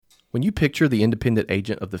When you picture the independent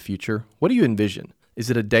agent of the future, what do you envision? Is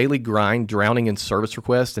it a daily grind drowning in service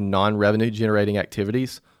requests and non-revenue generating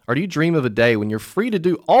activities? Or do you dream of a day when you're free to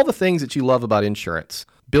do all the things that you love about insurance,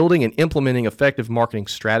 building and implementing effective marketing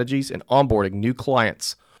strategies and onboarding new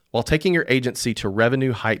clients while taking your agency to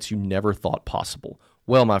revenue heights you never thought possible?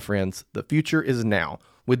 Well, my friends, the future is now.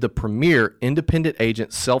 With the premier independent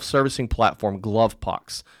agent self-servicing platform,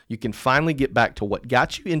 Glovebox, you can finally get back to what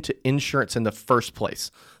got you into insurance in the first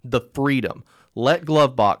place, the freedom. Let the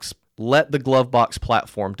Glovebox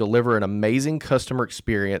platform deliver an amazing customer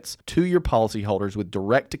experience to your policyholders with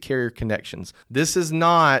direct-to-carrier connections. This is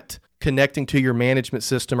not connecting to your management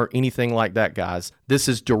system or anything like that, guys. This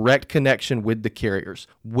is direct connection with the carriers.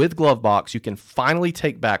 With Glovebox, you can finally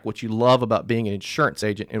take back what you love about being an insurance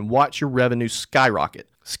agent and watch your revenue skyrocket.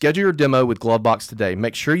 Schedule your demo with Glovebox today.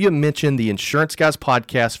 Make sure you mention the Insurance Guys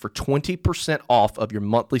podcast for 20% off of your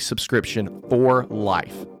monthly subscription for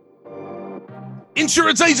life.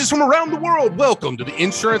 Insurance agents from around the world, welcome to the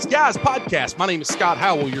Insurance Guys podcast. My name is Scott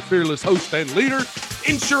Howell, your fearless host and leader,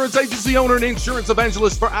 insurance agency owner and insurance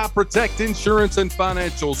evangelist for I Protect Insurance and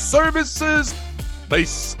Financial Services,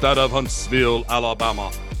 based out of Huntsville,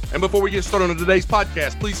 Alabama. And before we get started on today's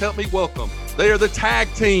podcast, please help me welcome. They are the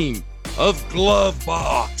tag team of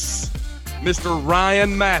Glovebox, Mr.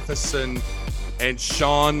 Ryan Mathison and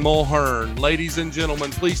Sean Mulhern. Ladies and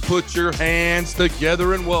gentlemen, please put your hands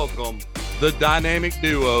together and welcome the dynamic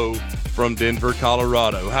duo from Denver,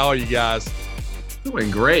 Colorado. How are you guys?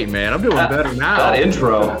 Doing great, man. I'm doing better now. That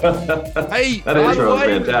intro. Hey, that intro is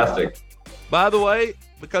fantastic. By the way,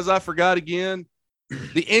 because I forgot again,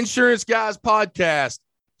 the Insurance Guys podcast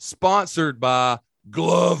sponsored by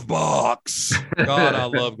Glovebox. God, I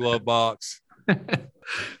love Glovebox.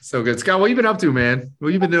 So good. Scott, what you been up to, man?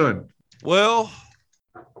 What you been doing? Well,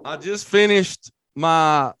 I just finished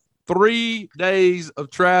my 3 days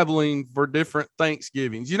of traveling for different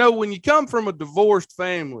Thanksgivings. You know, when you come from a divorced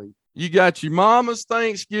family, you got your mama's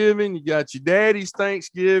Thanksgiving, you got your daddy's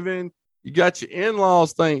Thanksgiving, you got your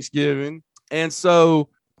in-laws Thanksgiving. And so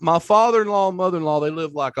my father-in-law and mother-in-law, they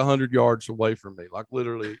live like 100 yards away from me, like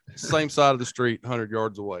literally same side of the street, 100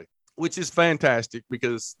 yards away, which is fantastic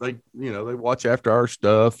because they watch after our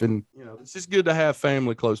stuff, and, it's just good to have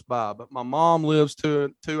family close by. But my mom lives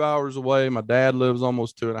 2 hours away. My dad lives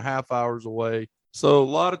almost 2.5 hours away. So a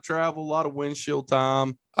lot of travel, a lot of windshield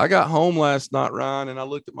time. I got home last night, Ryan, and I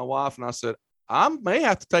looked at my wife and I said, I may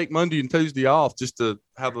have to take Monday and Tuesday off just to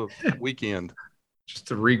have a weekend. Just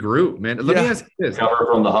to regroup, man. Let me ask you this. Cover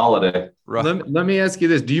from the holiday. Right. Let me ask you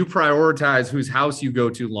this. Do you prioritize whose house you go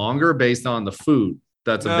to longer based on the food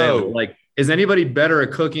that's available? Like, is anybody better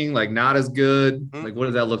at cooking? Like, not as good? Like, what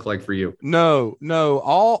does that look like for you? No.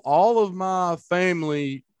 All of my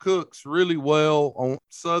family cooks really well on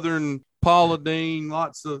Southern Polydine,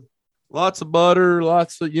 lots of butter,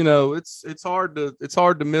 lots of, it's hard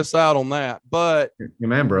to miss out on that. But your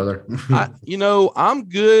man, brother. I'm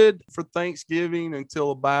good for Thanksgiving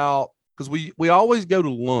until because we always go to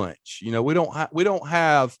lunch. We don't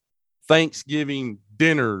have Thanksgiving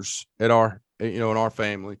dinners at our in our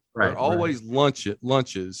family. Right. Always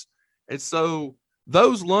lunches. And so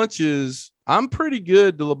those lunches, I'm pretty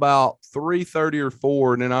good till about 3:30 or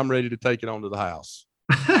 4, and then I'm ready to take it on to the house.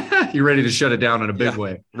 You're ready to shut it down in a big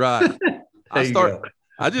way. Right.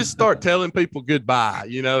 I just start telling people goodbye.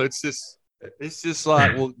 It's just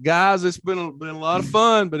like, well, guys, it's been a lot of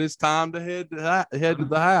fun, but it's time to head to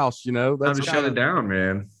the house. That's time to shut it down,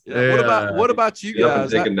 man. Yeah. What about you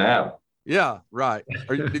guys? Take a nap. Yeah, right.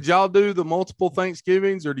 Did y'all do the multiple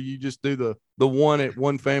Thanksgivings, or do you just do the one at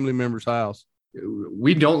one family member's house?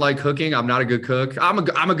 We don't like cooking. I'm not a good cook. I'm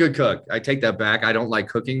a good cook. I take that back. I don't like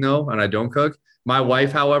cooking though, and I don't cook. My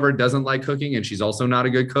wife, however, doesn't like cooking, and she's also not a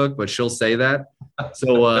good cook, but she'll say that.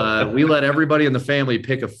 So we let everybody in the family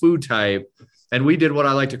pick a food type, and we did what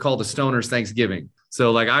I like to call the Stoner's Thanksgiving.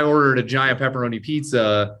 So like I ordered a giant pepperoni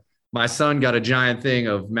pizza. My son got a giant thing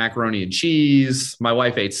of macaroni and cheese. My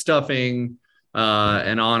wife ate stuffing,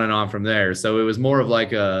 and on from there. So it was more of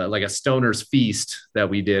like a Stoner's feast that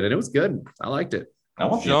we did, and it was good. I liked it. I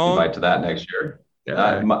want you to invite to that next year.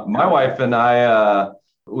 Yeah. My wife and I,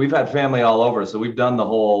 we've had family all over. So we've done the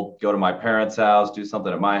whole go to my parents' house, do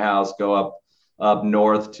something at my house, go up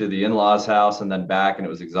north to the in-laws' house, and then back, and it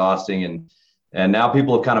was exhausting. And now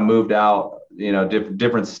people have kind of moved out,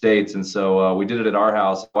 different states. And so we did it at our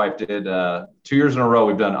house. My wife did 2 years in a row.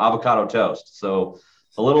 We've done avocado toast. So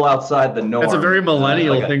a little outside the norm. That's a very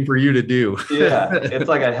millennial thing for you to do. Yeah. It's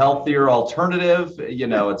like a healthier alternative.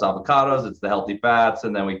 It's avocados, it's the healthy fats.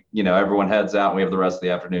 And then we, everyone heads out and we have the rest of the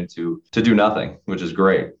afternoon to do nothing, which is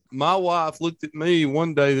great. my wife looked at me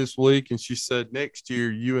one day this week and she said, next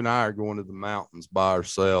year, you and I are going to the mountains by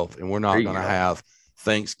ourselves and we're not going to have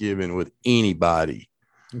Thanksgiving with anybody.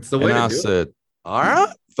 It's the way and to I do said, all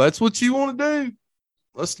right, if that's what you want to do,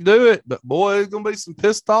 let's do it. But boy, there's going to be some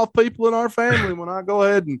pissed off people in our family when I go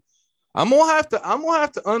ahead and I'm going to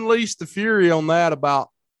have to unleash the fury on that about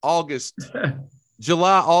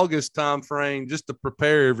July, August time frame, just to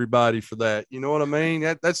prepare everybody for that. You know what I mean?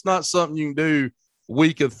 That's not something you can do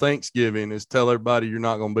week of Thanksgiving, is tell everybody you're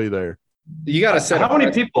not going to be there. You got to set How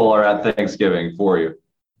many people are at Thanksgiving for you?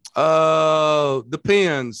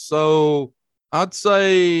 Depends. So I'd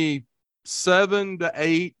say 7 to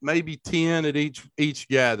 8, maybe 10 at each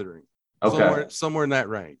gathering. Okay. Somewhere in that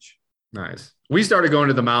range. Nice. We started going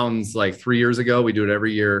to the mountains like 3 years ago. We do it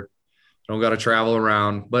every year. Don't got to travel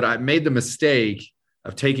around, but I made the mistake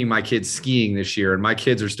of taking my kids skiing this year, and my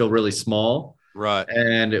kids are still really small. Right.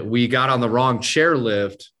 And we got on the wrong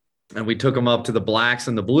chairlift and we took them up to the Blacks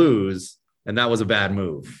and the Blues, and that was a bad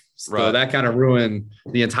move. So that kind of ruined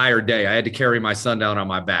the entire day. I had to carry my son down on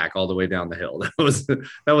my back all the way down the hill.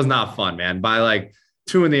 That was not fun, man. By like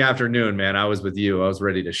 2 p.m, man, I was with you. I was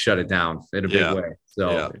ready to shut it down in a big way.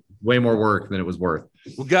 So way more work than it was worth.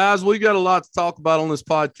 Well, guys, we got a lot to talk about on this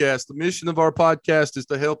podcast. The mission of our podcast is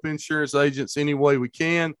to help insurance agents any way we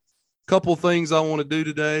can. Couple things I want to do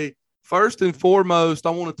today. First and foremost, I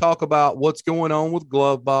want to talk about what's going on with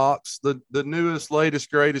Glovebox, the newest,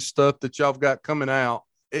 latest, greatest stuff that y'all have got coming out,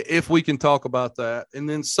 if we can talk about that. And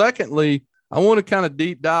then secondly, I want to kind of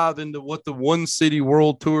deep dive into what the One City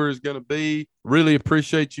World Tour is going to be. Really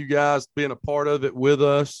appreciate you guys being a part of it with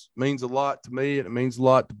us. It means a lot to me, and it means a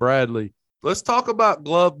lot to Bradley. Let's talk about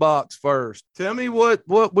Glovebox first. Tell me what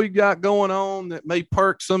we got going on that may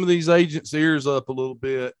perk some of these agents' ears up a little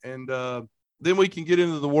bit, and then we can get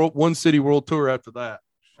into the One City World Tour after that.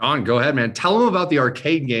 Sean, go ahead, man. Tell them about the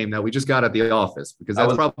arcade game that we just got at the office, because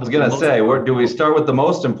that's I was going to say, where do we start with the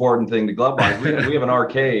most important thing to Glovebox? We have an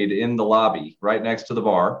arcade in the lobby right next to the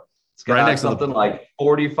bar. It's got something like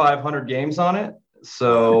 4,500 games on it.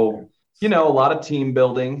 So, a lot of team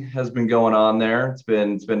building has been going on there. It's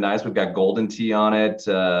been nice. We've got Golden Tee on it,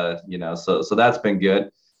 so that's been good.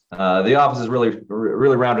 The office is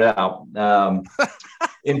really rounded out.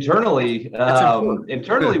 Internally,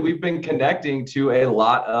 we've been connecting to a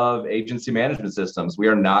lot of agency management systems. We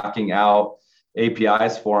are knocking out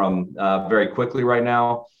APIs for them very quickly right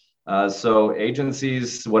now. So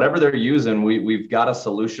agencies, whatever they're using, we've got a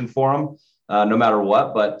solution for them, no matter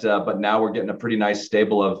what. But now we're getting a pretty nice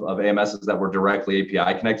stable of AMSs that we're directly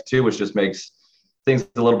API connected to, which just makes things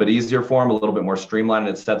a little bit easier for them, a little bit more streamlined,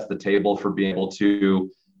 and it sets the table for being able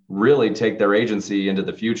to really take their agency into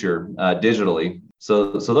the future digitally.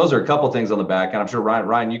 So those are a couple things on the back. And I'm sure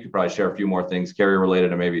Ryan, you could probably share a few more things carrier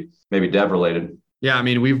related and maybe dev related. Yeah. I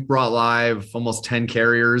mean, we've brought live almost 10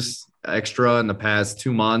 carriers extra in the past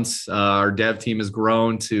 2 months. Our dev team has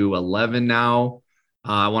grown to 11 now.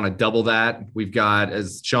 I want to double that. We've got,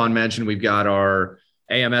 as Sean mentioned, we've got our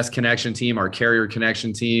AMS connection team, our carrier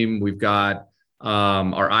connection team. We've got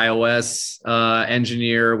our iOS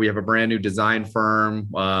engineer. We have a brand new design firm.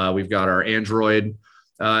 We've got our Android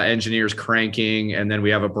engineers cranking, and then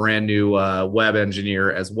we have a brand new web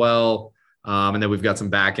engineer as well. And then we've got some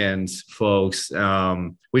back-end folks.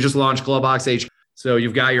 We just launched Glovebox HQ. So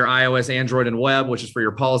you've got your iOS, Android, and web, which is for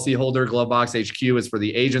your policyholder. Glovebox HQ is for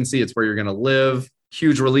the agency. It's where you're going to live.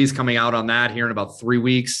 Huge release coming out on that here in about 3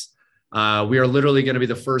 weeks. We are literally going to be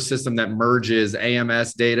the first system that merges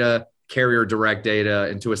AMS data, carrier direct data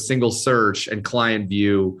into a single search and client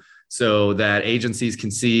view, so that agencies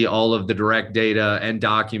can see all of the direct data and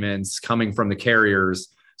documents coming from the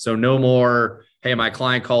carriers. So no more, hey, my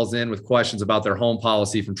client calls in with questions about their home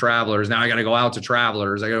policy from Travelers. Now I got to go out to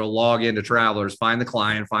Travelers. I got to log into Travelers, find the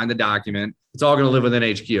client, find the document. It's all going to live within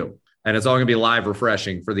HQ, and it's all going to be live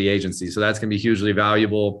refreshing for the agency. So that's going to be hugely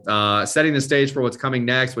valuable. Setting the stage for what's coming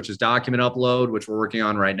next, which is document upload, which we're working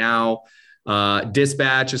on right now.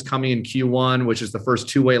 Dispatch is coming in Q1, which is the first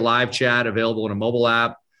two-way live chat available in a mobile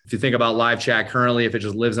app. If you think about live chat currently, if it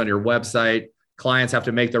just lives on your website, clients have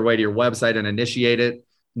to make their way to your website and initiate it.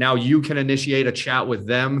 Now you can initiate a chat with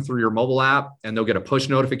them through your mobile app, and they'll get a push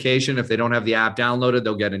notification. If they don't have the app downloaded,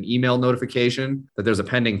 they'll get an email notification that there's a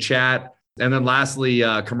pending chat. And then lastly,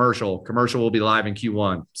 commercial will be live in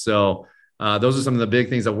Q1. So those are some of the big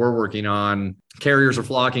things that we're working on. Carriers are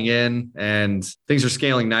flocking in and things are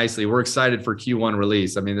scaling nicely. We're excited for Q1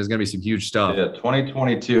 release. I mean, there's going to be some huge stuff. Yeah,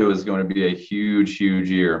 2022 is going to be a huge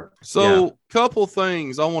year. So couple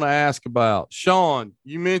things I want to ask about. Sean,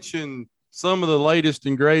 you mentioned some of the latest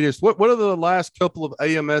and greatest. What are the last couple of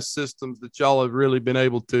AMS systems that y'all have really been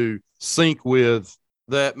able to sync with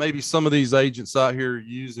that maybe some of these agents out here are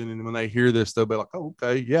using, and when they hear this, they'll be like, "Oh,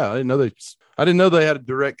 okay, yeah, I didn't know they had a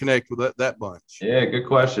direct connect with that bunch." Yeah, good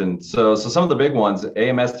question. So some of the big ones,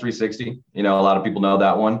 AMS 360, a lot of people know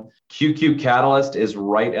that one. QQ Catalyst is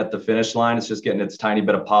right at the finish line. It's just getting its tiny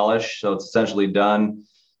bit of polish. So it's essentially done.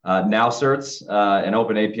 Now certs, an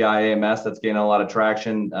open API AMS that's gaining a lot of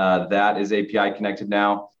traction. That is API connected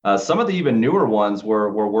now. Some of the even newer ones we're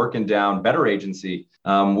working down. Better Agency.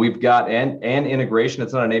 We've got an integration.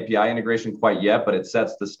 It's not an API integration quite yet, but it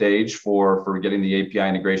sets the stage for getting the API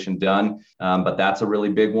integration done. But that's a really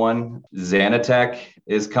big one. Xanatech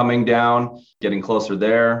is coming down, getting closer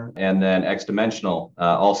there. And then X Dimensional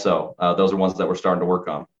also. Those are ones that we're starting to work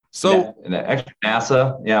on. So and extra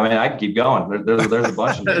NASA. Yeah, I mean, I can keep going. There's a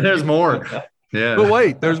bunch of them. There's more. Yeah. But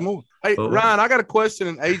wait, there's more. Hey, Ryan, I got a question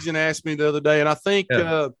an agent asked me the other day, and I think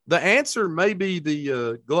the answer may be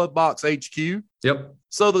the Glove Box HQ. Yep.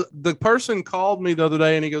 So the person called me the other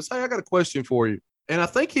day, and he goes, "Hey, I got a question for you." And I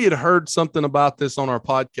think he had heard something about this on our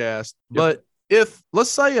podcast. Yep. But if, let's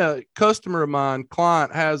say, a customer of mine,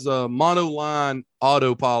 client, has a monoline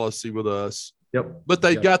auto policy with us, but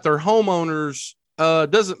they got their homeowners,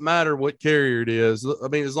 doesn't matter what carrier it is. I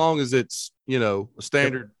mean, as long as it's, a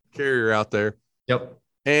standard carrier out there. Yep.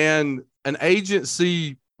 And an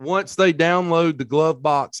agency, once they download the Glove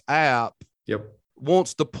Box app,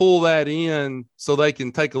 wants to pull that in so they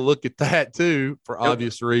can take a look at that too, for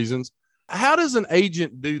obvious reasons. How does an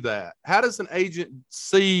agent do that? How does an agent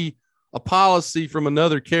see a policy from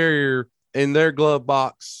another carrier in their Glove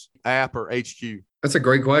Box app or HQ? That's a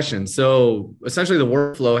great question. So essentially the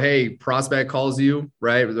workflow, hey, prospect calls you,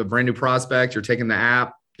 right? A brand new prospect, you're taking the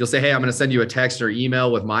app. You'll say, hey, I'm going to send you a text or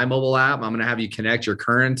email with my mobile app. I'm going to have you connect your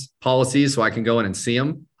current policies so I can go in and see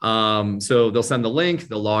them. So they'll send the link,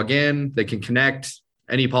 they'll log in, they can connect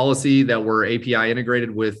any policy that were API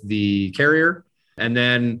integrated with the carrier. And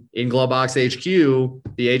then in Glovebox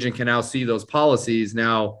HQ, the agent can now see those policies.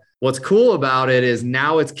 Now, what's cool about it is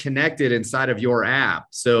now it's connected inside of your app.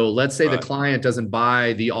 So let's say the client doesn't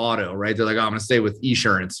buy the auto, right? They're like, oh, I'm going to stay with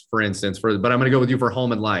Esurance, for instance, but I'm going to go with you for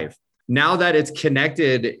home and life. Now that it's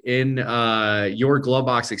connected in your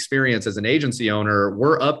Glovebox experience as an agency owner,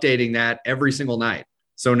 we're updating that every single night.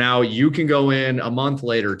 So now you can go in a month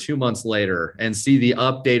later, 2 months later, and see the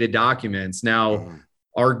updated documents. Now,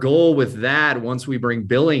 our goal with that, once we bring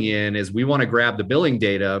billing in, is we want to grab the billing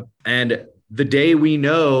data. And the day we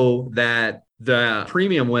know that the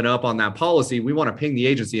premium went up on that policy, we want to ping the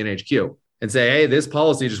agency in HQ and say, hey, this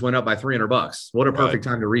policy just went up by $300. What a perfect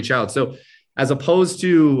time to reach out. So as opposed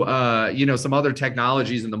to, some other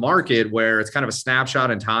technologies in the market where it's kind of a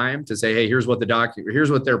snapshot in time to say, hey, here's what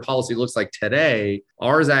here's what their policy looks like today.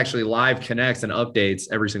 Ours actually live connects and updates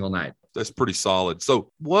every single night. That's pretty solid.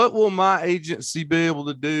 So what will my agency be able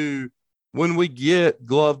to do when we get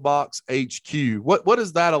Glovebox HQ? What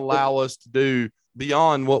does that allow us to do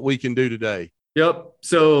beyond what we can do today? Yep.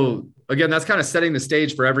 So again, that's kind of setting the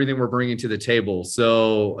stage for everything we're bringing to the table.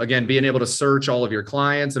 So again, being able to search all of your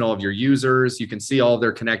clients and all of your users, you can see all of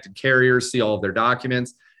their connected carriers, see all of their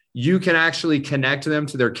documents. You can actually connect them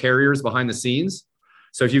to their carriers behind the scenes.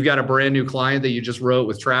 So if you've got a brand new client that you just wrote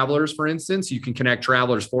with Travelers, for instance, you can connect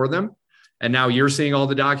Travelers for them. And now you're seeing all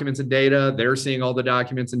the documents and data. They're seeing all the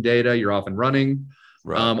documents and data. You're off and running.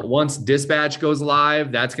 Right. Once Dispatch goes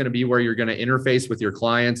live, that's going to be where you're going to interface with your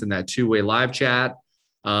clients in that two-way live chat.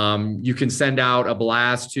 You can send out a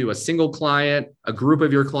blast to a single client, a group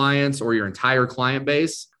of your clients, or your entire client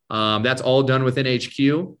base. That's all done within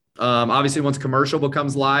HQ. Obviously, once commercial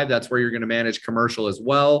becomes live, that's where you're going to manage commercial as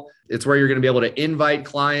well. It's where you're going to be able to invite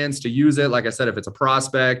clients to use it. Like I said, if it's a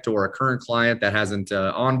prospect or a current client that hasn't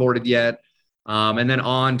onboarded yet. And then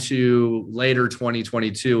on to later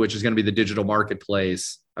 2022, which is going to be the digital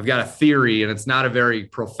marketplace. I've got a theory, and it's not a very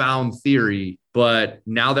profound theory, but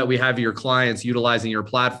now that we have your clients utilizing your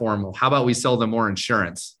platform, how about we sell them more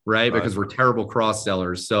insurance, right? Because we're terrible cross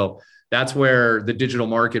sellers. So that's where the digital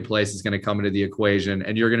marketplace is going to come into the equation,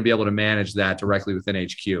 and you're going to be able to manage that directly within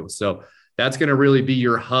HQ. So that's going to really be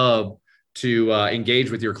your hub to engage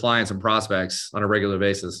with your clients and prospects on a regular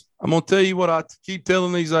basis. I'm going to tell you what I keep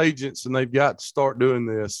telling these agents, and they've got to start doing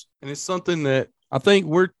this. And it's something that I think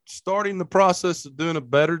we're starting the process of doing a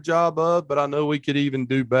better job of, but I know we could even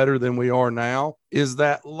do better than we are now, is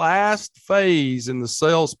that last phase in the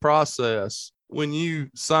sales process. When you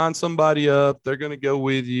sign somebody up, they're going to go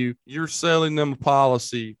with you. You're selling them a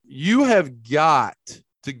policy. You have got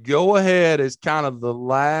to go ahead as kind of the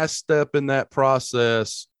last step in that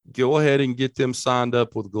process. Go ahead and get them signed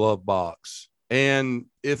up with Glovebox. And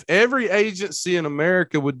if every agency in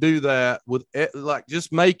America would do that, with like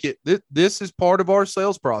just make it, this is part of our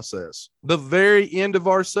sales process. The very end of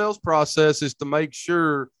our sales process is to make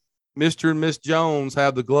sure Mr. and Miss Jones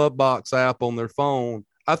have the Glove Box app on their phone.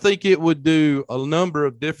 I think it would do a number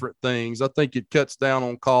of different things. I think it cuts down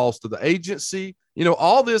on calls to the agency. You know,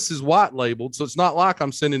 all this is white labeled, so it's not like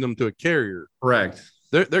I'm sending them to a carrier. Correct.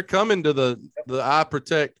 They're coming to the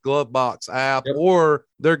iProtect Glove Box app, or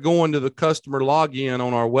they're going to the customer login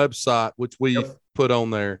on our website, which we put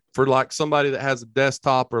on there for like somebody that has a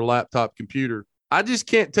desktop or laptop computer. I just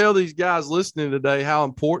can't tell these guys listening today how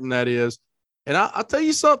important that is. And I'll tell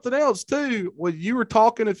you something else too. When you were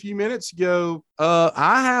talking a few minutes ago,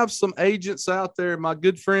 I have some agents out there. My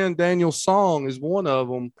good friend Daniel Song is one of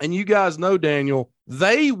them. And you guys know Daniel,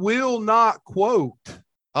 they will not quote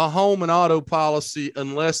a home and auto policy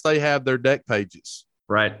unless they have their deck pages.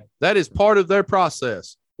 Right. That is part of their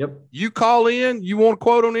process. Yep. You call in, you want a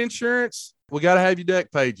quote on insurance, we got to have your deck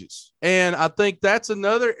pages. And I think that's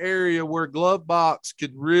another area where Glove Box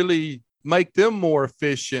could really make them more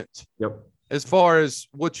efficient. Yep. As far as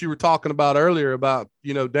what you were talking about earlier about,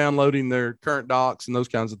 you know, downloading their current docs and those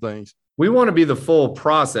kinds of things. We want to be the full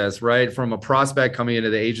process, right? From a prospect coming into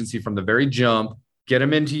the agency from the very jump, get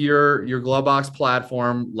them into your Glove Box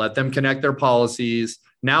platform, let them connect their policies.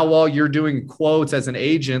 Now, while you're doing quotes as an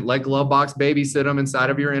agent, let Glove Box babysit them inside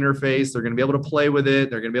of your interface. They're going to be able to play with it.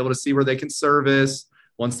 They're going to be able to see where they can service.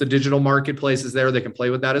 Once the digital marketplace is there, they can play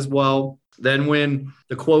with that as well. Then when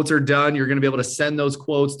the quotes are done, you're going to be able to send those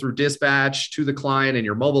quotes through dispatch to the client in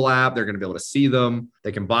your mobile app. They're going to be able to see them.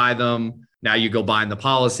 They can buy them. Now you go buying the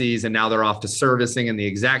policies, and now they're off to servicing in the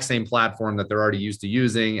exact same platform that they're already used to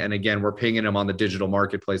using. And again, we're pinging them on the digital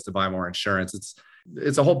marketplace to buy more insurance.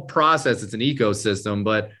 It's a whole process. It's an ecosystem,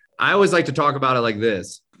 but I always like to talk about it like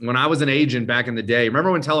this. When I was an agent back in the day,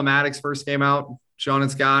 remember when telematics first came out, Sean and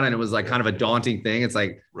Scott, and it was like kind of a daunting thing. It's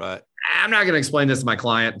like, right. I'm not going to explain this to my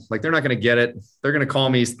client. Like, they're not going to get it. They're going to call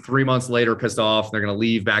me 3 months later, pissed off. They're going to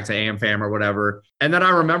leave back to AmFam or whatever. And then I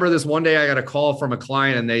remember this one day I got a call from a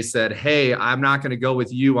client and they said, hey, I'm not going to go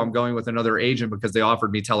with you. I'm going with another agent because they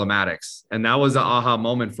offered me telematics. And that was an aha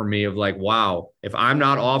moment for me of like, wow, if I'm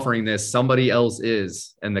not offering this, somebody else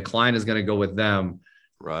is, and the client is going to go with them.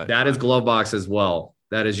 Right. That is Glove Box as well.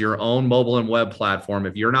 That is your own mobile and web platform.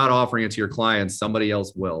 If you're not offering it to your clients, somebody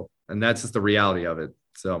else will. And that's just the reality of it.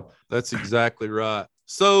 So that's exactly right.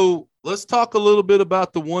 So let's talk a little bit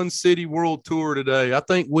about the One City World Tour today. I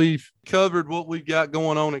think we've covered what we've got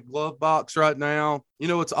going on at Glove Box right now. You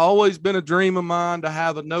know, it's always been a dream of mine to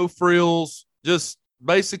have a no frills, just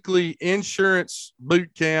basically insurance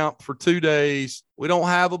boot camp for 2 days. We don't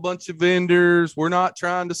have a bunch of vendors. We're not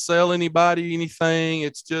trying to sell anybody anything.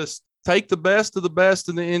 It's just take the best of the best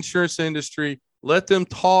in the insurance industry. Let them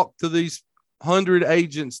talk to these 100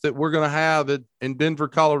 agents that we're going to have in Denver,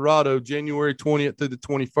 Colorado, January 20th through the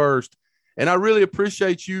 21st. And I really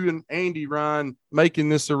appreciate you and Andy Ryan making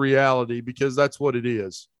this a reality, because that's what it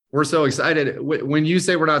is. We're so excited. When you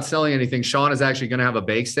say we're not selling anything, Sean is actually going to have a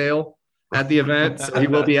bake sale at the event. So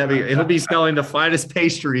he'll be selling the finest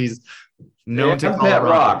pastries. No, to Pet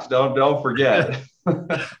Rocks. Don't forget.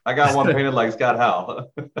 I got one painted like Scott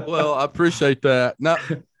Howell. Well, I appreciate that. Now,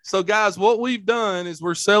 so guys, what we've done is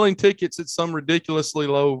we're selling tickets at some ridiculously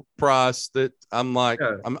low price that I'm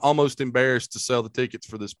almost embarrassed to sell the tickets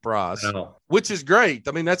for this price, which is great.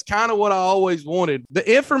 I mean, that's kind of what I always wanted.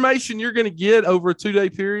 The information you're going to get over a 2-day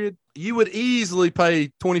period, you would easily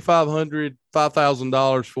pay $2,500,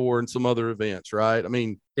 $5,000 for in some other events, right? I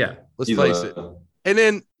mean, yeah, let's face it. And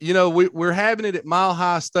then, you know, we're having it at Mile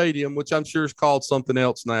High Stadium, which I'm sure is called something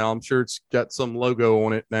else now. I'm sure it's got some logo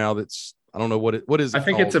on it now that's, I don't know what is it. I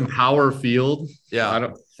think called? It's Empower Field. Yeah. I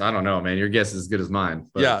don't know, man. Your guess is as good as mine.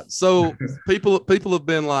 But. Yeah. So people have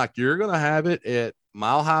been like, you're going to have it at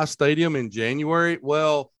Mile High Stadium in January.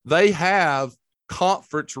 Well, they have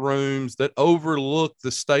conference rooms that overlook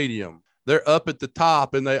the stadium. They're up at the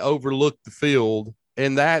top and they overlook the field.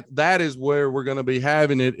 And that is where we're going to be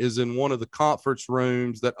having it, is in one of the conference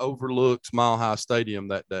rooms that overlooks Mile High Stadium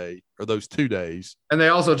that day, or those 2 days. And they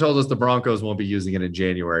also told us the Broncos won't be using it in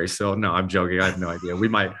January. So no, I'm joking. I have no idea. We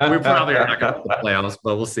probably are not going to the playoffs,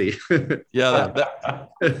 but we'll see. Yeah,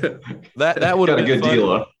 that would have been a good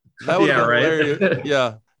deal. That would have been hilarious.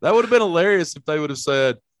 Yeah, that would have been hilarious if they would have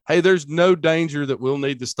said, hey, there's no danger that we'll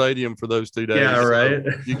need the stadium for those 2 days. Yeah, right.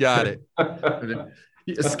 So you got it.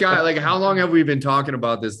 Scott, like, how long have we been talking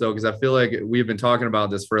about this though? Because I feel like we've been talking about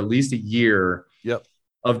this for at least a year. Yep.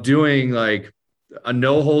 Of doing like a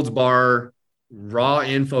no holds bar raw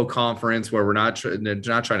info conference where we're not trying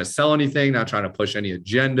to sell anything, not trying to push any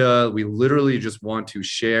agenda. We literally just want to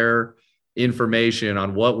share information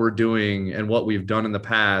on what we're doing and what we've done in the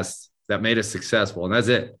past that made us successful. And that's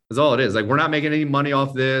it. That's all it is. Like, we're not making any money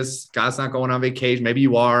off this. Scott's not going on vacation. Maybe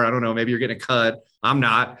you are. I don't know. Maybe you're getting a cut. I'm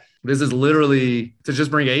not. This is literally to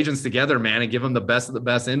just bring agents together, man, and give them the best of the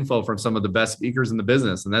best info from some of the best speakers in the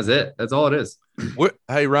business. And that's it. That's all it is.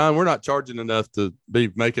 Hey, Ryan, we're not charging enough to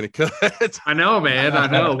be making a cut. I know, man. I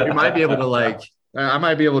know. We might be able to I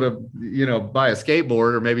might be able to, buy a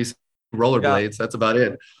skateboard or maybe some rollerblades. Yeah. That's about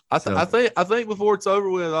it. I think before it's over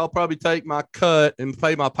with, I'll probably take my cut and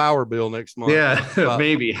pay my power bill next month. Yeah,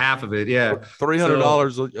 maybe half of it. Yeah,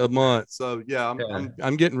 $300 a month. So yeah,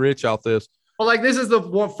 I'm getting rich off this. Well, like, this is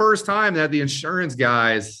the first time that the insurance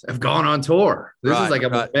guys have gone on tour. This is like a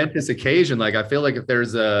momentous occasion. Like, I feel like if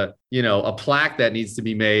there's a plaque that needs to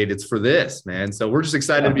be made, it's for this, man. So we're just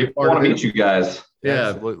excited to be a part of it. I want to meet you guys. Yeah,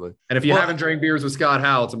 absolutely. And if you haven't drank beers with Scott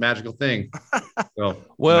Howell, it's a magical thing. So,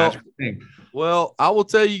 well, I will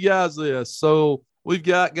tell you guys this. So we've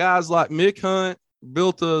got guys like Mick Hunt,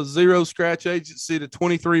 built a zero scratch agency to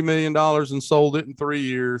 $23 million and sold it in 3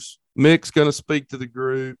 years. Mick's going to speak to the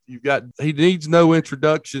group. He needs no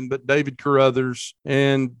introduction, but David Carruthers.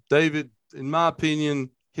 And David, in my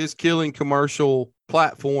opinion, his killing commercial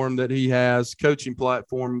platform that he has, coaching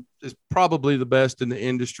platform, is probably the best in the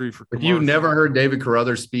industry for commercial. If you've never heard David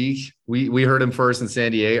Carruthers speak, we heard him first in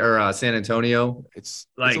San Antonio. It's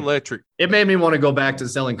electric. It made me want to go back to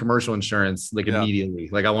selling commercial insurance immediately.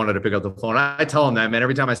 Like, I wanted to pick up the phone. I tell him that, man,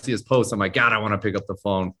 every time I see his post, I'm like, God, I want to pick up the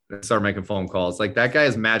phone and start making phone calls. Like, that guy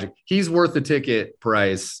is magic. He's worth the ticket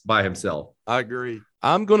price by himself. I agree.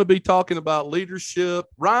 I'm going to be talking about leadership.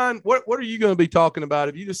 Ryan, what are you going to be talking about?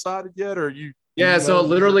 Have you decided yet, or are you? Yeah, so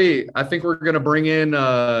literally, I think we're going to bring in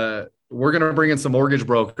some mortgage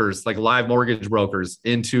brokers, like live mortgage brokers,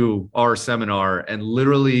 into our seminar and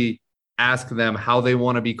literally ask them how they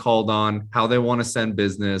want to be called on, how they want to send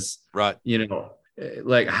business, right?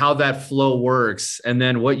 Like how that flow works. And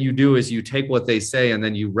then what you do is you take what they say and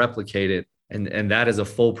then you replicate it. And that is a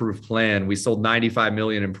foolproof plan. We sold 95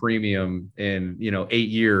 million in premium in 8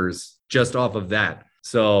 years just off of that.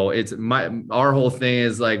 So our whole thing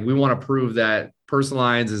is like, we want to prove that personal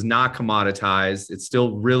lines is not commoditized. It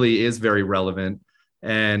still really is very relevant.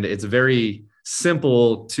 And it's very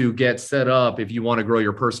simple to get set up if you want to grow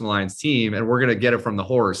your personal lines team. And we're going to get it from the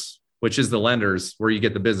horse, which is the lenders, where you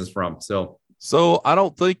get the business from. So I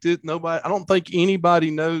don't think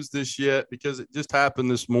anybody knows this yet, because it just happened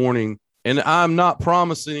this morning. And I'm not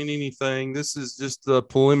promising anything. This is just the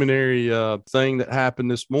preliminary thing that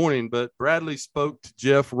happened this morning. But Bradley spoke to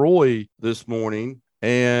Jeff Roy this morning,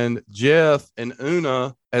 and Jeff and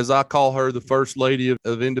Una, as I call her, the first lady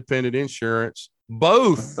of independent insurance,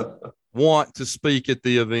 both want to speak at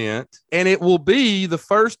the event. And it will be the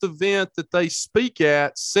first event that they speak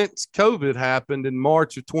at since COVID happened in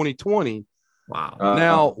March of 2020. Wow.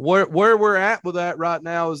 Now, where we're at with that right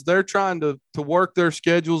now is they're trying to work their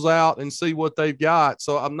schedules out and see what they've got.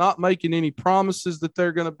 So I'm not making any promises that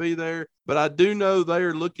they're going to be there, but I do know they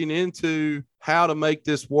are looking into how to make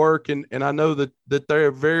this work. And I know that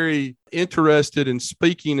they're very interested in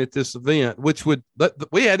speaking at this event, which we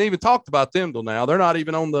hadn't even talked about them till now. They're not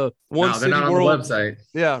even on the City World website.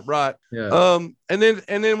 Yeah, right. Yeah. And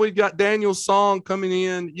then we've got Daniel Song coming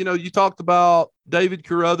in. You talked about David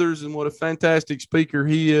Carruthers and what a fantastic speaker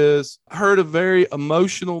he is. I heard a very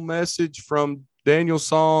emotional message from Daniel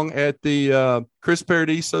Song at the Chris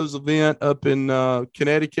Paradiso's event up in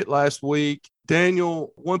Connecticut last week.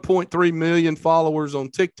 Daniel, 1.3 million followers on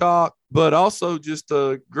TikTok, but also just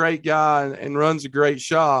a great guy and runs a great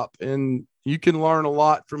shop. And you can learn a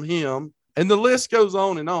lot from him. And the list goes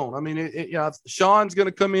on and on. I mean, Sean's going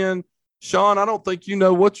to come in. Sean, I don't think you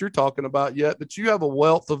know what you're talking about yet, but you have a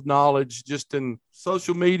wealth of knowledge just in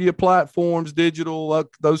social media platforms, digital,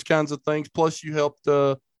 those kinds of things. Plus, you helped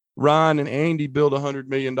Ryan and Andy build $100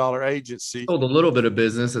 million agency. Sold a little bit of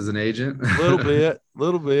business as an agent. A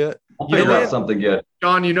little bit. I'll figure out something good.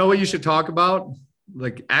 Sean, you know what you should talk about?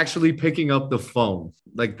 Like, actually picking up the phone.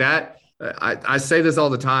 Like that. I say this all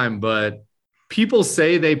the time, but people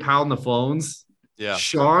say they pound the phones. Yeah.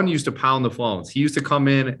 Sean used to pound the phones. He used to come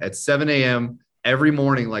in at 7 a.m. every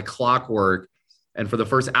morning, like clockwork. And for the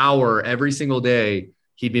first hour, every single day,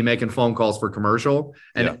 he'd be making phone calls for commercial.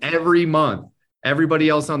 And every month, everybody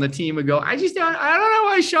else on the team would go, I don't know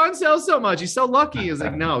why Sean sells so much. He's so lucky. He's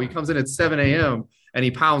like, no, he comes in at 7 a.m. and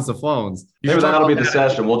he pounds the phones. Maybe that'll be the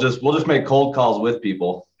session. We'll just make cold calls with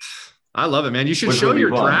people. I love it, man. You should show your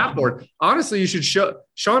draft board. Honestly, you should show.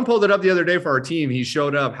 Sean pulled it up the other day for our team. He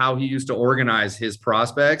showed up how he used to organize his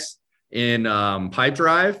prospects in Pipe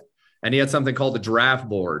Drive. And he had something called the draft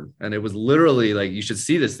board. And it was literally like, you should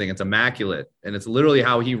see this thing. It's immaculate. And it's literally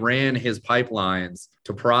how he ran his pipelines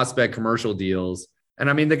to prospect commercial deals. And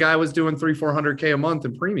I mean, the guy was doing 300-400K a month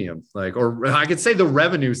in premium. Like, or I could say the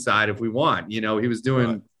revenue side if we want, he was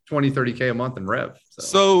doing 20-30K a month in rev.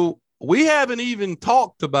 So we haven't even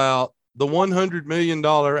talked about the $100 million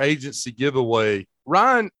agency giveaway.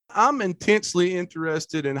 Ryan, I'm intensely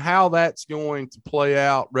interested in how that's going to play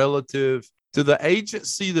out relative to the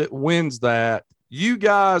agency that wins that. You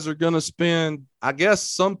guys are going to spend, I guess,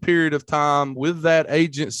 some period of time with that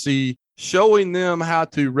agency showing them how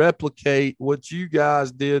to replicate what you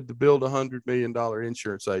guys did to build a $100 million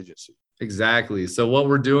insurance agency. Exactly. So what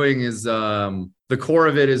we're doing is the core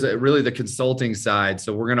of it is really the consulting side.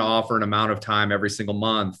 So we're going to offer an amount of time every single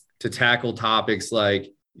month to tackle topics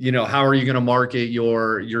like, how are you going to market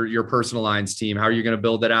your personal lines team? How are you going to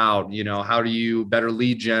build it out? How do you better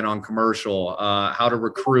lead gen on commercial, how to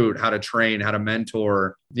recruit, how to train, how to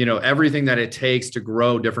mentor, everything that it takes to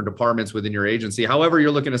grow different departments within your agency, however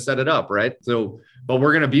you're looking to set it up. Right. So, but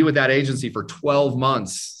we're going to be with that agency for 12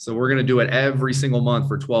 months. So we're going to do it every single month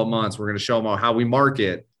for 12 months. We're going to show them how we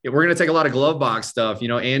market. We're going to take a lot of glove box stuff.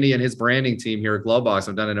 Andy and his branding team here at Glove Box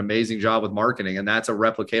have done an amazing job with marketing, and that's a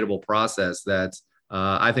replicatable process that's,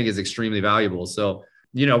 I think is extremely valuable. So,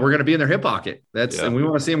 we're going to be in their hip pocket. And we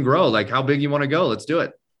want to see them grow. Like, how big you want to go? Let's do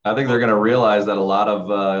it. I think they're going to realize that a lot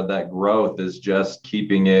of that growth is just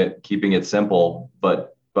keeping it simple,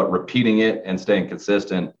 but repeating it and staying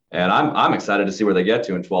consistent. And I'm excited to see where they get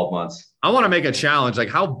to in 12 months. I want to make a challenge. Like,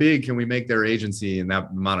 how big can we make their agency in that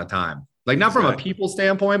amount of time? Like, not from a people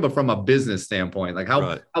standpoint, but from a business standpoint. Like,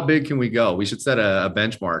 how big can we go? We should set a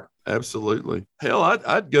benchmark. Absolutely. Hell,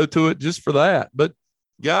 I'd go to it just for that. But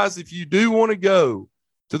guys, if you do want to go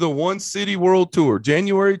to the One City World Tour,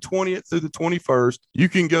 January 20th through the 21st, you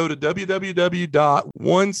can go to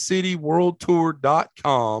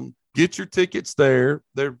www.onecityworldtour.com. Get your tickets there.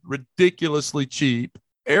 They're ridiculously cheap.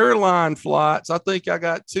 Airline flights, I think I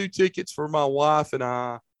got 2 tickets for my wife and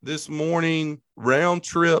I this morning. Round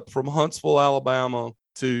trip from Huntsville, Alabama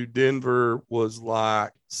to Denver was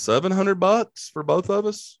like $700 for both of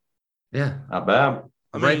us. Yeah, not bad.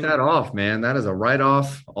 Write that off, man. That is a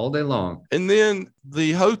write-off all day long. And then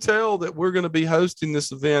the hotel that we're going to be hosting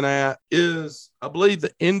this event at is, I believe,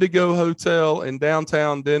 the Indigo Hotel in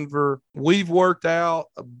downtown Denver. We've worked out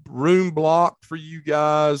a room block for you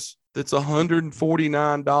guys that's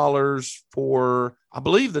 $149 for, I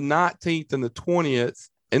believe, the 19th and the 20th.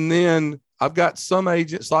 And then I've got some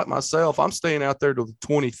agents like myself, I'm staying out there till the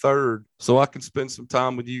 23rd so I can spend some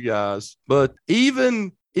time with you guys. But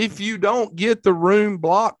even if you don't get the room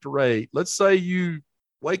blocked rate, let's say you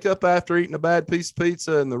wake up after eating a bad piece of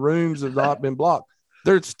pizza and the rooms have not been blocked,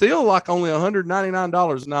 they're still like only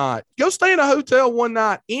 $199 a night. Go stay in a hotel one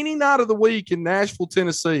night, any night of the week in Nashville,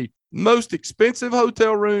 Tennessee. Most expensive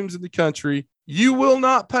hotel rooms in the country. You will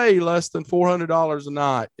not pay less than $400 a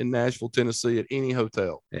night in Nashville, Tennessee at any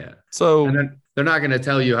hotel. Yeah. So they're not going to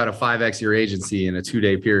tell you how to 5X your agency in a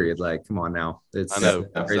 2-day period. Like, come on now. I know.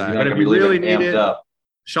 Exactly. But if you really need it,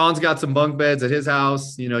 Sean's got some bunk beds at his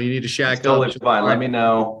house. You need to shack up. Fine. Let me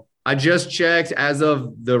know. I just checked. As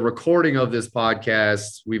of the recording of this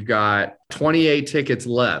podcast, we've got 28 tickets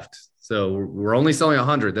left. So we're only selling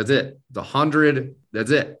 100. That's it. The 100.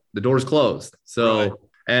 That's it. The door's closed. So,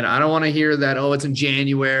 and I don't want to hear that, it's in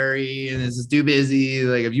January and this is too busy.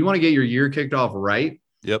 Like, if you want to get your year kicked off right,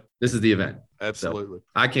 this is the event. Absolutely. So,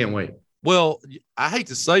 I can't wait. Well, I hate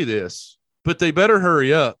to say this, but they better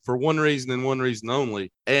hurry up for one reason and one reason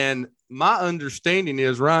only. And my understanding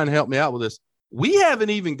is, Ryan, help me out with this. We haven't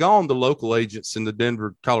even gone to local agents in the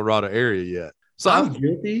Denver, Colorado area yet. So I'm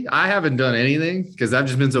guilty. I haven't done anything because I've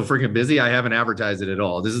just been so freaking busy. I haven't advertised it at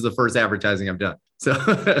all. This is the first advertising I've done. So,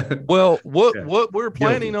 well, what we're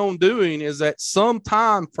planning on doing is at some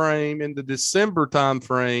time frame in the December time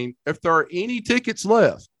frame, if there are any tickets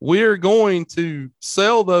left, we're going to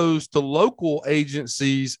sell those to local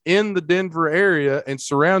agencies in the Denver area and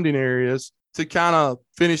surrounding areas to kind of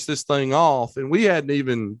finish this thing off. And we hadn't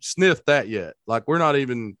even sniffed that yet. Like, we're not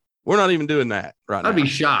even doing that right now. I'd be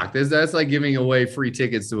shocked. That's like giving away free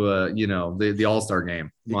tickets to the All-Star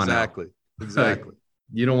game. Exactly.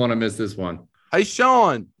 You don't want to miss this one. Hey,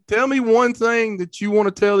 Sean, tell me one thing that you want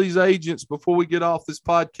to tell these agents before we get off this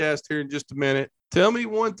podcast here in just a minute. Tell me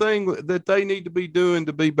one thing that they need to be doing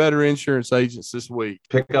to be better insurance agents this week.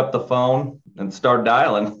 Pick up the phone and start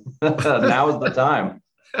dialing. Now is the time.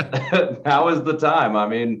 Now is the time. I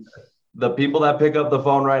mean, the people that pick up the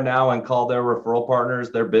phone right now and call their referral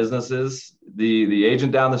partners, their businesses, The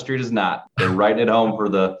agent down the street is not. They're writing it home for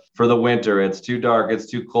the winter. It's too dark. It's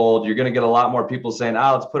too cold. You're going to get a lot more people saying,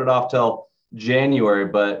 let's put it off till January.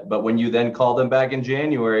 But when you then call them back in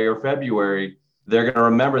January or February, they're going to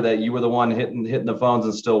remember that you were the one hitting the phones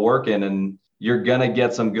and still working, and you're going to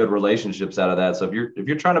get some good relationships out of that. So if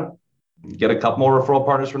you're trying to get a couple more referral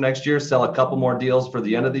partners for next year, sell a couple more deals for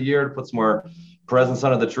the end of the year to put some more presents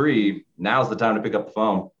under the tree, now's the time to pick up the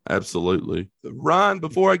phone. Absolutely. Ryan,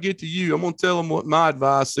 before I get to you, I'm going to tell them what my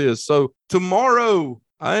advice is. So tomorrow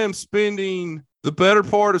I am spending the better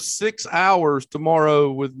part of 6 hours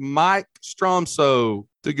tomorrow with Mike Stromso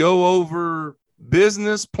to go over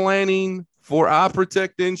business planning for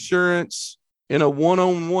iProtect Insurance in a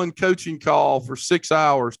one-on-one coaching call for 6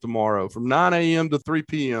 hours tomorrow from 9 a.m. to 3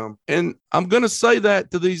 p.m. And I'm going to say that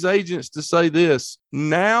to these agents to say this: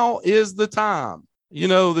 now is the time,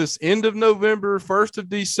 this end of November, 1st of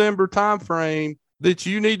December timeframe, that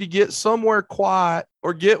you need to get somewhere quiet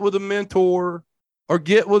or get with a mentor or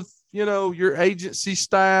get with, your agency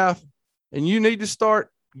staff, and you need to start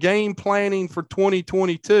game planning for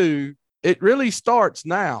 2022. It really starts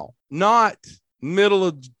now, not middle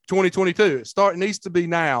of 2022. It needs to be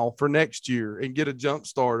now for next year and get a jump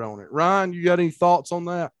start on it. Ryan, you got any thoughts on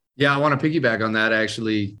that? Yeah, I want to piggyback on that,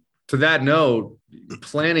 actually. To that note,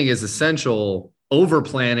 planning is essential. Over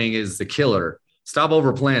planning is the killer. Stop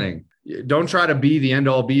over planning. Don't try to be the end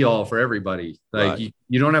all be all for everybody. Like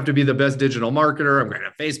you don't have to be the best digital marketer. I'm good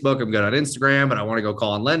at Facebook. I'm good on Instagram, but I want to go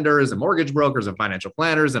call on lenders and mortgage brokers and financial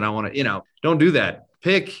planners. And I want to, don't do that.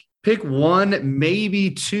 Pick one, maybe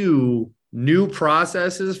two new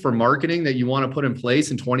processes for marketing that you want to put in place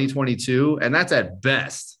in 2022. And that's at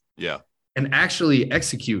best. Yeah. And actually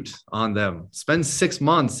execute on them. Spend 6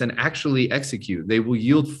 months and actually execute. They will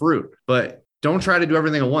yield fruit, but don't try to do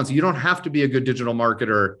everything at once. You don't have to be a good digital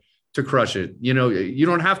marketer to crush it. You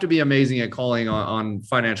don't have to be amazing at calling on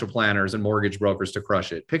financial planners and mortgage brokers to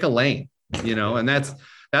crush it. Pick a lane, and that's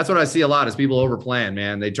what I see a lot is people overplan,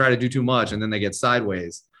 man. They try to do too much and then they get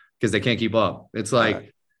sideways because they can't keep up. It's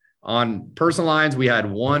like on personal lines, we had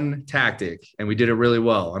one tactic and we did it really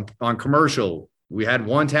well. On commercial, we had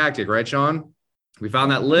one tactic, right, Sean? We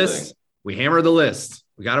found that list. We hammered the list.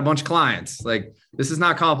 We got a bunch of clients. Like, this is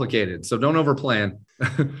not complicated. So don't overplan.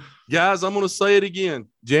 Guys, I'm going to say it again.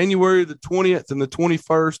 January the 20th and the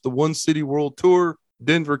 21st, the One City World Tour,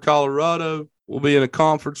 Denver, Colorado. We'll be in a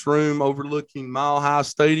conference room overlooking Mile High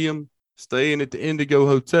Stadium, staying at the Indigo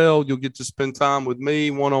Hotel. You'll get to spend time with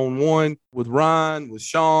me one-on-one, with Ryan, with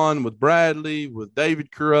Sean, with Bradley, with David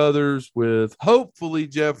Carruthers, with hopefully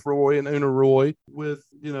Jeff Roy and Una Roy, with,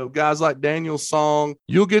 guys like Daniel Song.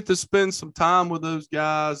 You'll get to spend some time with those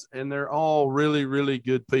guys, and they're all really, really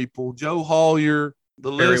good people. Joe Hollier,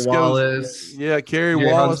 the list goes. Yeah, Kerry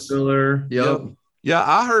Wallace. Yep. Yeah,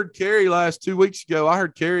 I heard Kerry 2 weeks ago. I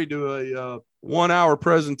heard Kerry do a 1 hour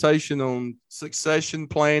presentation on succession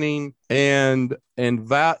planning and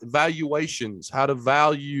valuations, how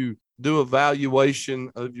to do a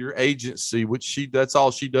valuation of your agency, which that's all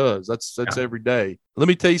she does. That's every day. Let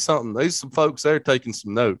me tell you something. There's some folks there taking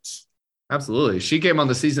some notes. Absolutely. She came on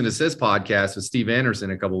the Season Assist podcast with Steve Anderson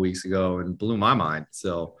a couple of weeks ago and blew my mind.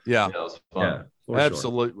 So yeah, that was fun. Yeah,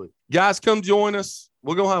 absolutely. Sure. Guys, come join us.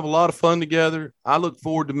 We're going to have a lot of fun together. I look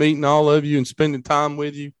forward to meeting all of you and spending time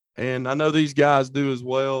with you. And I know these guys do as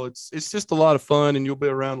well. It's just a lot of fun, and you'll be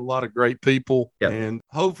around a lot of great people. Yep. And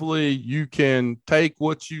hopefully you can take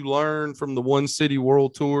what you learned from the One City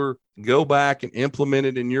World Tour, go back and implement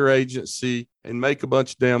it in your agency and make a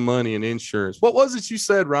bunch of damn money in insurance. What was it you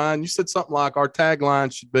said, Ryan? You said something like our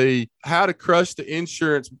tagline should be how to crush the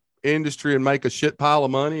insurance industry and make a shit pile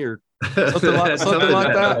of money, or something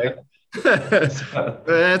like that.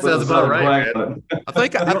 That sounds about right. I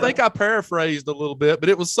think I paraphrased a little bit, but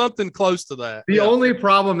it was something close to that. The only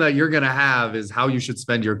problem that you're going to have is how you should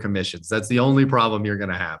spend your commissions. That's the only problem you're going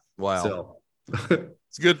to have. Wow. So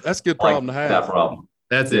it's good. That's a good problem to have. That problem.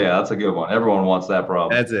 That's it. Yeah, that's a good one. Everyone wants that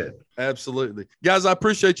problem. That's it. Absolutely. Guys, I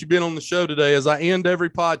appreciate you being on the show today. As I end every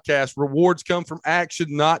podcast, rewards come from action,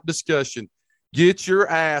 not discussion. Get your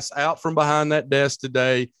ass out from behind that desk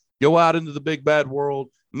today. Go out into the big bad world.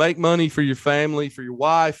 Make money for your family, for your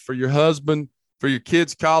wife, for your husband, for your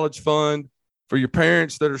kids' college fund, for your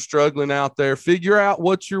parents that are struggling out there. Figure out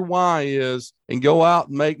what your why is and go out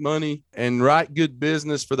and make money and write good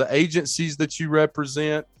business for the agencies that you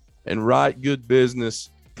represent and write good business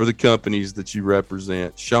for the companies that you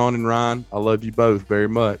represent. Sean and Ryan, I love you both very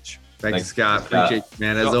much. Thanks, Scott. Appreciate you,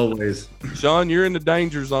 man, as always. Sean, you're in the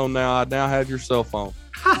danger zone now. I now have your cell phone.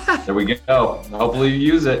 There we go. Hopefully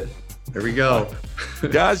you use it. There we go.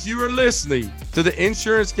 Guys, you are listening to the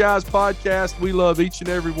Insurance Guys podcast. We love each and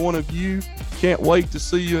every one of you. Can't wait to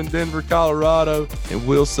see you in Denver, Colorado, and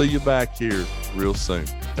we'll see you back here real soon.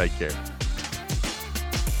 Take care.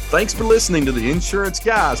 Thanks for listening to the Insurance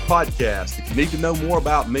Guys podcast. If you need to know more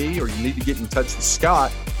about me or you need to get in touch with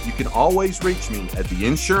Scott, you can always reach me at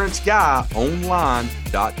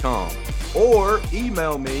theinsuranceguyonline.com or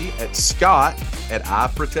email me at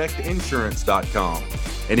scott@iprotectinsurance.com.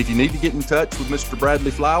 And if you need to get in touch with Mr.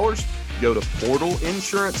 Bradley Flowers, go to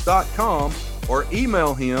portalinsurance.com or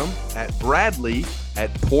email him at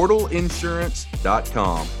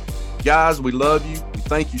bradley@portalinsurance.com. Guys, we love you. We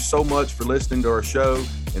thank you so much for listening to our show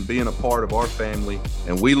and being a part of our family.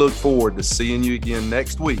 And we look forward to seeing you again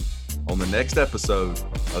next week on the next episode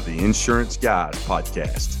of the Insurance Guys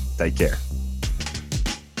podcast. Take care.